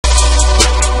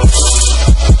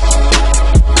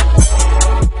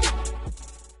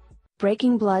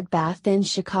Breaking bloodbath in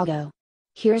Chicago.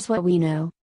 Here's what we know.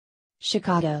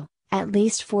 Chicago. At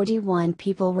least 41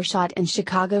 people were shot in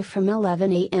Chicago from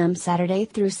 11 a.m. Saturday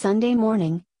through Sunday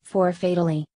morning, 4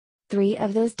 fatally. 3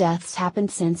 of those deaths happened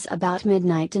since about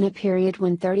midnight in a period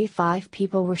when 35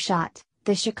 people were shot,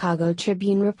 the Chicago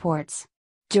Tribune reports.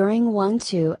 During one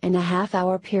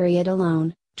 2.5-hour period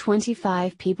alone,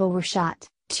 25 people were shot,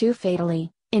 2 fatally,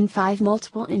 in 5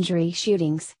 multiple injury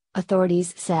shootings,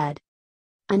 authorities said.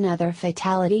 Another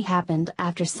fatality happened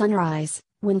after sunrise,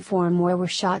 when 4 more were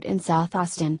shot in South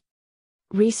Austin.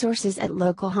 Resources at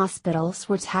local hospitals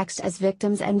were taxed as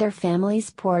victims and their families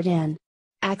poured in.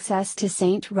 Access to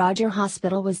Stroger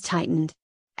Hospital was tightened.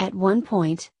 At one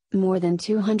point, more than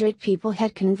 200 people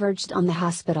had converged on the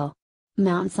hospital.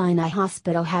 Mount Sinai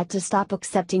Hospital had to stop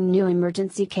accepting new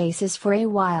emergency cases for a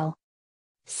while.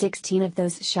 16 of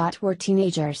those shot were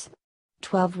teenagers.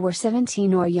 12 were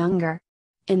 17 or younger.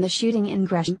 In the shooting in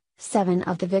Gresham, 7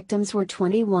 of the victims were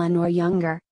 21 or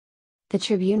younger. The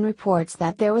Tribune reports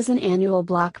that there was an annual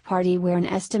block party where an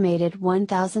estimated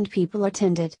 1,000 people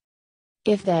attended.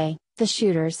 "If they, the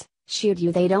shooters, shoot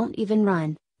you, they don't even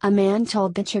run," a man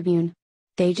told the Tribune.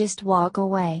 "They just walk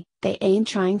away, they ain't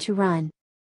trying to run."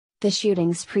 The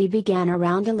shooting spree began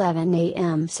around 11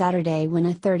 a.m. Saturday when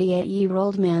a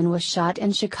 38-year-old man was shot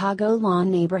in Chicago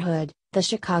Lawn neighborhood, the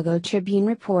Chicago Tribune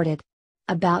reported.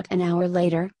 About an hour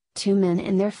later, 2 men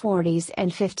in their 40s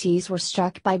and 50s were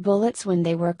struck by bullets when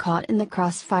they were caught in the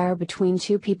crossfire between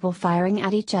 2 people firing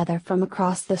at each other from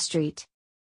across the street.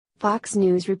 Fox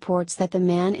News reports that the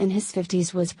man in his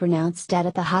 50s was pronounced dead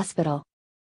at the hospital.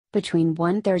 Between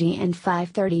 1:30 and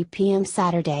 5:30 p.m.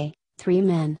 Saturday, 3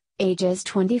 men, ages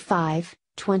 25,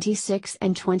 26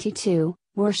 and 22,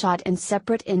 were shot in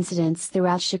separate incidents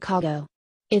throughout Chicago.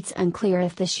 It's unclear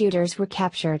if the shooters were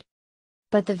captured.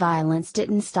 But the violence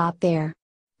didn't stop there.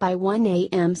 By 1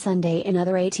 a.m. Sunday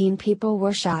another 18 people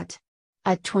were shot.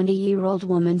 A 20-year-old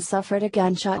woman suffered a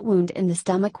gunshot wound in the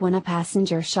stomach when a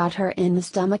passenger shot her in the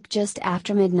stomach just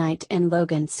after midnight in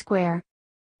Logan Square.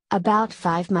 About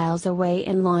 5 miles away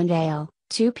in Lawndale,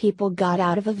 2 people got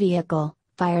out of a vehicle,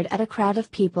 fired at a crowd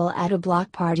of people at a block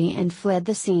party and fled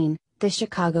the scene, the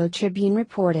Chicago Tribune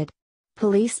reported.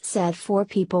 Police said 4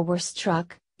 people were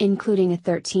struck, including a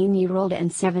 13-year-old and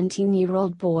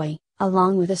 17-year-old boy,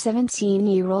 along with a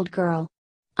 17-year-old girl.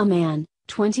 A man,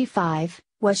 25,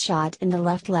 was shot in the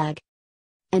left leg.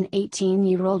 An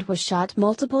 18-year-old was shot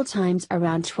multiple times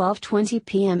around 12:20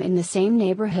 p.m. in the same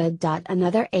neighborhood.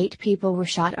 Another 8 people were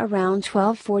shot around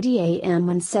 12:40 a.m.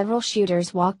 when several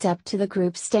shooters walked up to the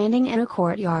group standing in a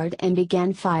courtyard and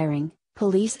began firing,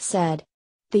 police said.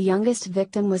 The youngest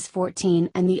victim was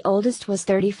 14 and the oldest was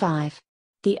 35.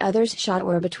 The others shot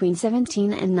were between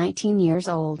 17 and 19 years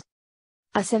old.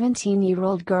 A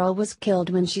 17-year-old girl was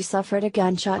killed when she suffered a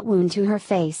gunshot wound to her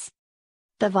face.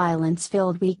 The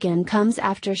violence-filled weekend comes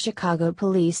after Chicago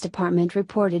Police Department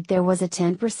reported there was a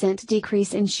 10%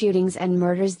 decrease in shootings and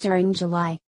murders during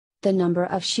July. The number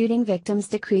of shooting victims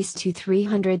decreased to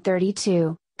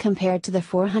 332, compared to the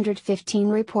 415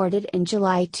 reported in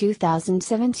July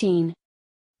 2017.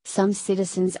 Some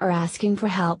citizens are asking for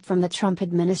help from the Trump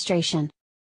administration.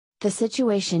 The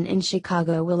situation in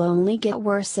Chicago will only get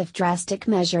worse if drastic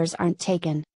measures aren't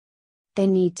taken. They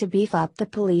need to beef up the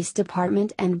police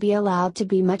department and be allowed to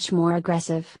be much more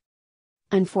aggressive.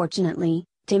 Unfortunately,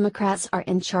 Democrats are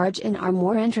in charge and are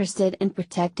more interested in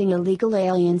protecting illegal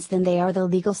aliens than they are the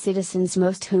legal citizens,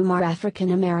 most whom are African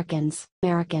Americans.